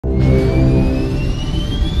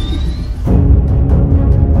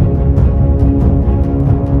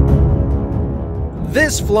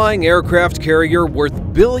This flying aircraft carrier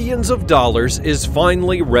worth billions of dollars is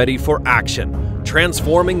finally ready for action,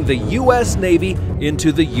 transforming the U.S. Navy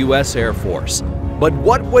into the U.S. Air Force. But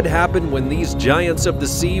what would happen when these giants of the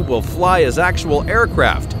sea will fly as actual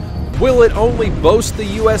aircraft? Will it only boast the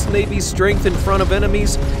U.S. Navy's strength in front of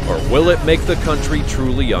enemies, or will it make the country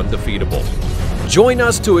truly undefeatable? Join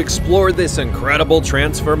us to explore this incredible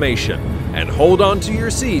transformation, and hold on to your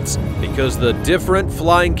seats because the different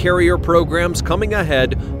flying carrier programs coming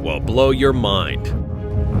ahead will blow your mind.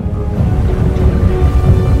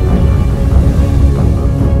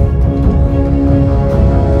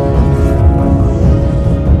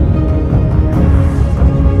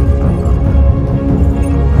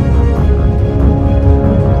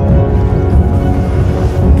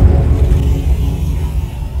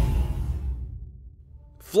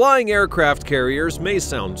 Flying aircraft carriers may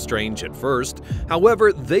sound strange at first,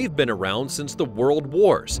 however, they've been around since the World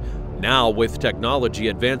Wars. Now, with technology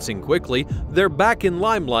advancing quickly, they're back in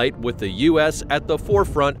limelight with the U.S. at the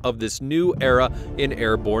forefront of this new era in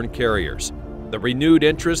airborne carriers. The renewed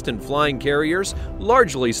interest in flying carriers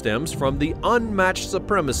largely stems from the unmatched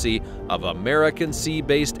supremacy of American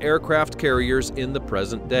sea-based aircraft carriers in the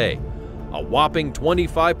present day. A whopping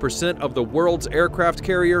 25% of the world's aircraft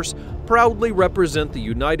carriers proudly represent the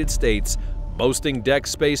United States, boasting deck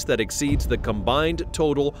space that exceeds the combined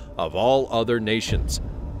total of all other nations.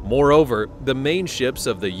 Moreover, the main ships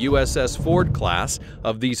of the USS Ford Class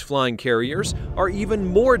of these flying carriers are even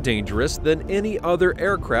more dangerous than any other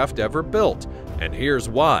aircraft ever built, and here's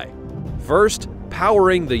why. First,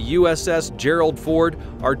 powering the USS Gerald Ford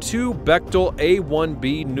are two Bechtel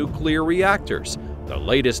A1B nuclear reactors, the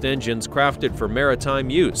latest engines crafted for maritime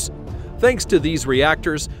use. Thanks to these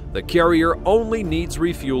reactors, the carrier only needs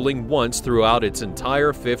refueling once throughout its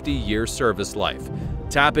entire 50-year service life,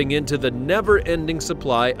 tapping into the never-ending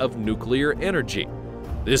supply of nuclear energy.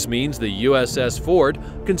 This means the USS Ford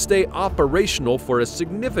can stay operational for a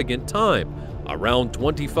significant time, around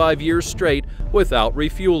 25 years straight, without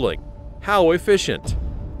refueling. How efficient!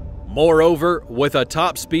 Moreover, with a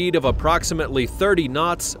top speed of approximately 30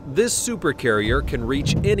 knots, this supercarrier can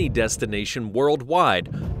reach any destination worldwide,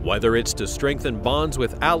 whether it's to strengthen bonds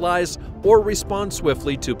with allies or respond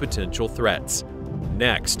swiftly to potential threats.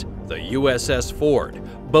 Next, the USS Ford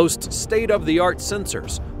boasts state-of-the-art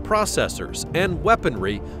sensors, processors, and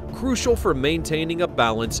weaponry crucial for maintaining a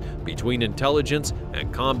balance between intelligence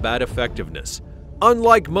and combat effectiveness.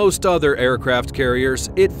 Unlike most other aircraft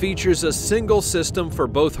carriers, it features a single system for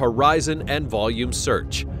both horizon and volume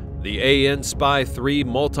search. The AN/SPY-3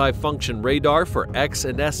 multifunction radar for X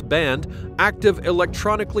and S band active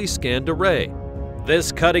electronically scanned array.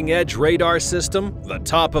 This cutting-edge radar system, the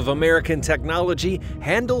top of American technology,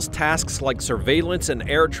 handles tasks like surveillance and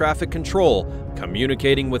air traffic control,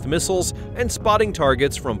 communicating with missiles, and spotting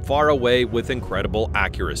targets from far away with incredible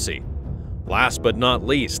accuracy. Last but not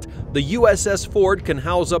least, the USS Ford can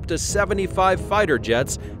house up to 75 fighter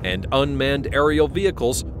jets and unmanned aerial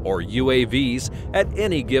vehicles, or UAVs, at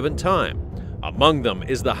any given time. Among them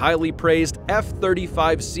is the highly praised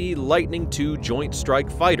F-35C Lightning II Joint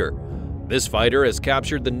Strike Fighter. This fighter has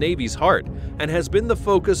captured the Navy's heart and has been the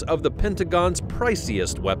focus of the Pentagon's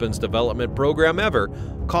priciest weapons development program ever,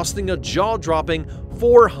 costing a jaw-dropping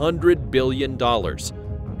 $400 billion.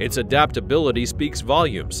 Its adaptability speaks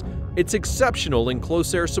volumes. It's exceptional in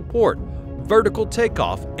close air support, vertical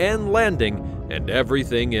takeoff and landing, and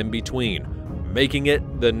everything in between, making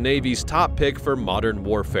it the Navy's top pick for modern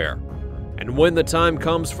warfare. And when the time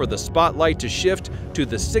comes for the spotlight to shift to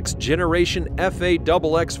the 6th generation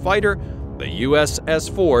FA-XX fighter, the USS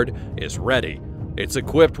Ford is ready. It's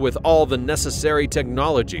equipped with all the necessary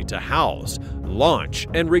technology to house, launch,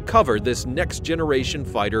 and recover this next-generation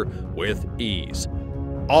fighter with ease.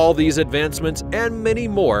 All these advancements and many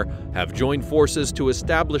more have joined forces to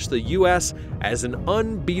establish the U.S. as an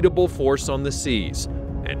unbeatable force on the seas.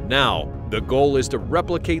 And now, the goal is to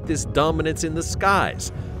replicate this dominance in the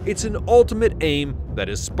skies. It's an ultimate aim that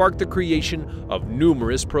has sparked the creation of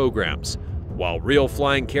numerous programs. While real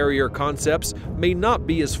flying carrier concepts may not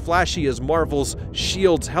be as flashy as Marvel's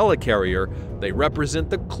Shield's helicarrier, they represent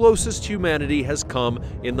the closest humanity has come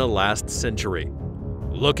in the last century.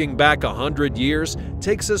 Looking back 100 years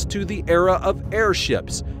takes us to the era of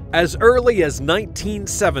airships. As early as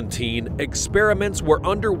 1917, experiments were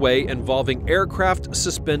underway involving aircraft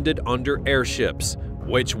suspended under airships,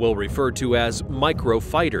 which we'll refer to as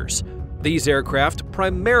microfighters. These aircraft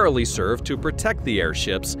primarily served to protect the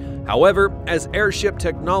airships. However, as airship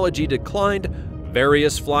technology declined,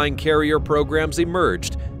 various flying carrier programs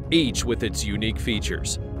emerged, each with its unique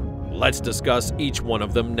features. Let's discuss each one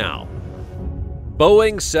of them now.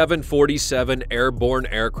 Boeing 747 airborne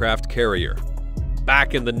aircraft carrier.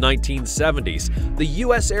 Back in the 1970s, the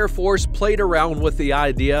U.S. Air Force played around with the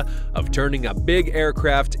idea of turning a big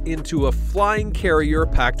aircraft into a flying carrier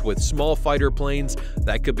packed with small fighter planes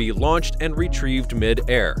that could be launched and retrieved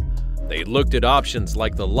mid-air. They looked at options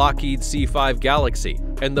like the Lockheed C-5 Galaxy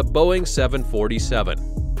and the Boeing 747.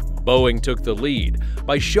 Boeing took the lead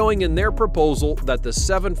by showing in their proposal that the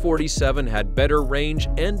 747 had better range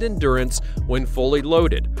and endurance when fully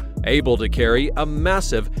loaded, able to carry a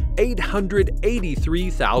massive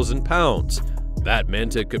 883,000 pounds. That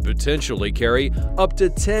meant it could potentially carry up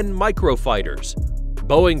to 10 microfighters.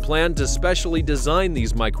 Boeing planned to specially design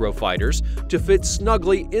these microfighters to fit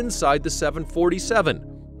snugly inside the 747.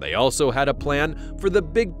 They also had a plan for the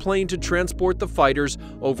big plane to transport the fighters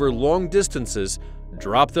over long distances,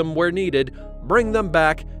 drop them where needed, bring them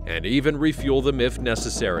back, and even refuel them if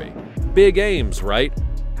necessary. Big aims, right?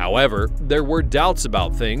 However, there were doubts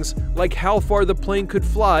about things like how far the plane could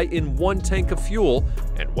fly in one tank of fuel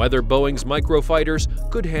and whether Boeing's microfighters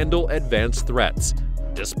could handle advanced threats.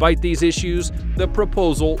 Despite these issues, the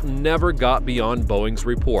proposal never got beyond Boeing's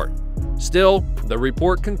report. Still, the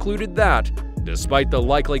report concluded that, despite the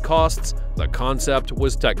likely costs, the concept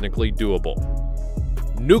was technically doable.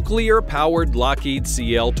 Nuclear-powered Lockheed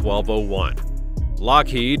CL-1201.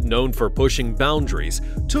 Lockheed, known for pushing boundaries,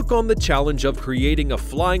 took on the challenge of creating a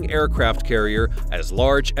flying aircraft carrier as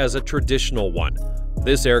large as a traditional one.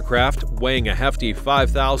 This aircraft, weighing a hefty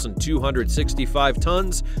 5,265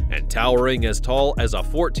 tons and towering as tall as a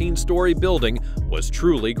 14-story building, was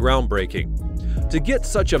truly groundbreaking. To get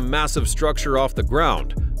such a massive structure off the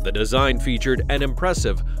ground, the design featured an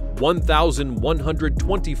impressive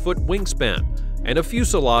 1,120-foot wingspan and a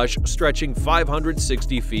fuselage stretching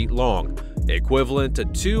 560 feet long, equivalent to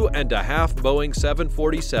 2.5 Boeing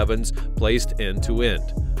 747s placed end to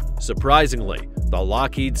end. Surprisingly, the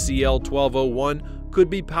Lockheed CL-1201 could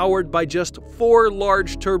be powered by just 4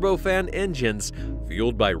 large turbofan engines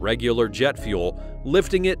fueled by regular jet fuel,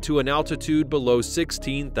 lifting it to an altitude below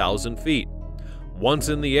 16,000 feet. Once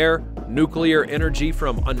in the air, nuclear energy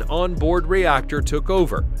from an onboard reactor took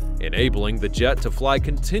over, enabling the jet to fly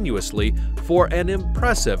continuously for an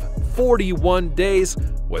impressive 41 days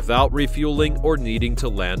without refueling or needing to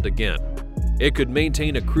land again. It could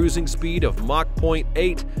maintain a cruising speed of Mach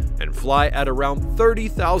 0.8 and fly at around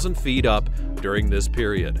 30,000 feet up during this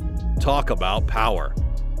period. Talk about power!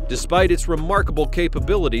 Despite its remarkable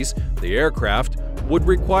capabilities, the aircraft would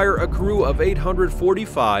require a crew of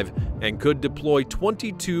 845 and could deploy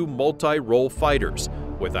 22 multi-role fighters,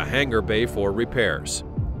 with a hangar bay for repairs.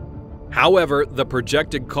 However, the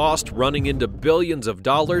projected cost running into billions of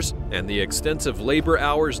dollars and the extensive labor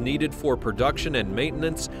hours needed for production and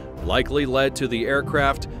maintenance likely led to the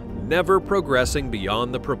aircraft never progressing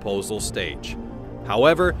beyond the proposal stage.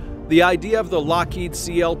 However, the idea of the Lockheed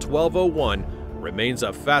CL-1201 remains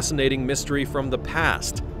a fascinating mystery from the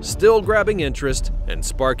past, still grabbing interest and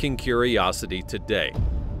sparking curiosity today.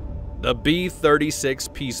 The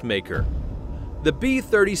B-36 Peacemaker. The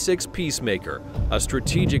B-36 Peacemaker, a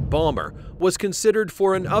strategic bomber, was considered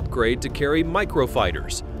for an upgrade to carry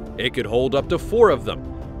microfighters. It could hold up to 4 of them.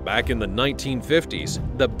 Back in the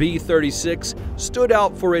 1950s, the B-36 stood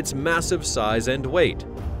out for its massive size and weight.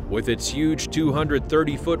 With its huge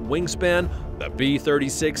 230-foot wingspan, the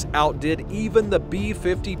B-36 outdid even the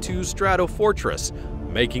B-52 Stratofortress,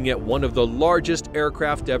 making it one of the largest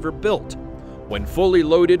aircraft ever built. When fully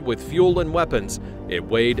loaded with fuel and weapons, it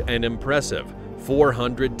weighed an impressive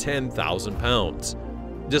 410,000 pounds.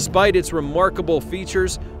 Despite its remarkable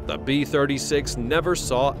features, the B-36 never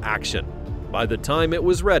saw action. By the time it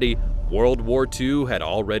was ready, World War II had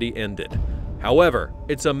already ended. However,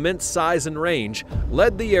 its immense size and range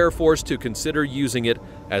led the Air Force to consider using it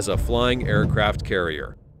as a flying aircraft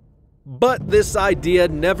carrier. But this idea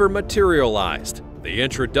never materialized. The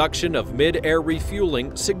introduction of mid-air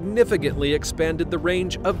refueling significantly expanded the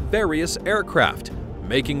range of various aircraft,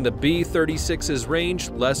 making the B-36's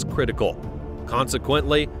range less critical.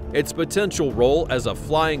 Consequently, its potential role as a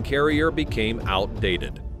flying carrier became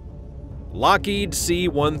outdated. Lockheed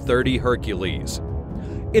C-130 Hercules.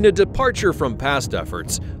 In a departure from past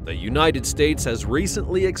efforts, the United States has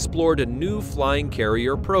recently explored a new flying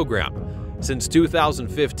carrier program. Since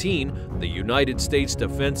 2015, the United States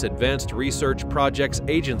Defense Advanced Research Projects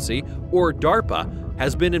Agency, or DARPA,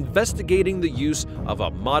 has been investigating the use of a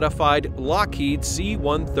modified Lockheed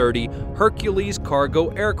C-130 Hercules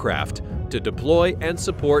cargo aircraft to deploy and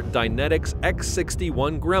support Dynetics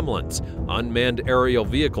X-61 Gremlins, unmanned aerial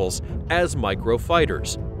vehicles, as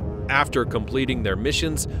microfighters. After completing their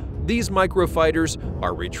missions, These microfighters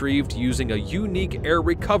are retrieved using a unique air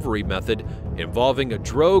recovery method involving a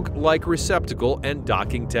drogue-like receptacle and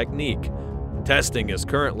docking technique. Testing is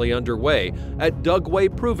currently underway at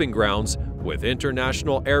Dugway Proving Grounds, with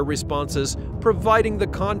international air responses providing the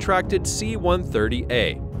contracted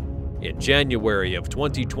C-130A. In January of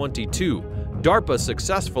 2022, DARPA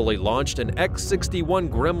successfully launched an X-61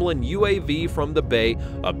 Gremlin UAV from the bay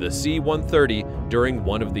of the C-130 during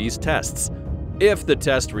one of these tests. If the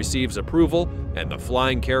test receives approval and the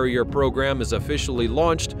flying carrier program is officially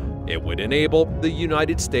launched, it would enable the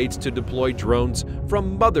United States to deploy drones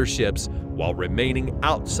from motherships while remaining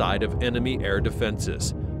outside of enemy air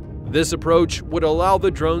defenses. This approach would allow the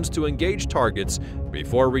drones to engage targets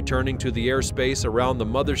before returning to the airspace around the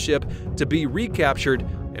mothership to be recaptured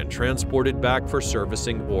and transported back for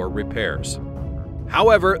servicing or repairs.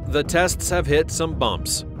 However, the tests have hit some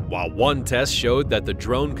bumps. While one test showed that the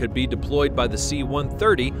drone could be deployed by the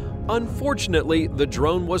C-130, unfortunately, the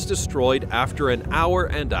drone was destroyed after an hour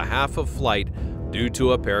and a half of flight due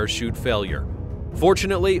to a parachute failure.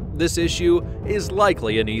 Fortunately, this issue is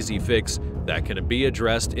likely an easy fix that can be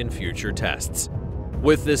addressed in future tests.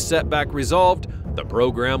 With this setback resolved, the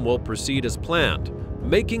program will proceed as planned,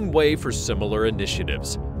 making way for similar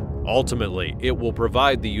initiatives. Ultimately, it will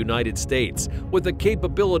provide the United States with the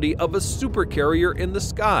capability of a supercarrier in the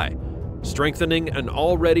sky, strengthening an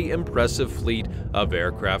already impressive fleet of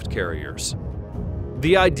aircraft carriers.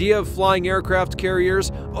 The idea of flying aircraft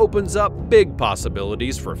carriers opens up big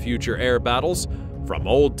possibilities for future air battles. From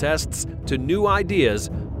old tests to new ideas,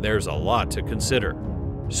 there's a lot to consider.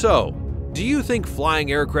 So, do you think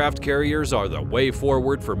flying aircraft carriers are the way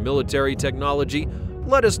forward for military technology?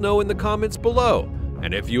 Let us know in the comments below.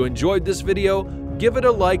 And if you enjoyed this video, give it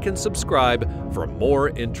a like and subscribe for more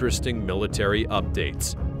interesting military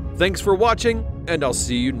updates. Thanks for watching, and I'll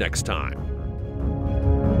see you next time.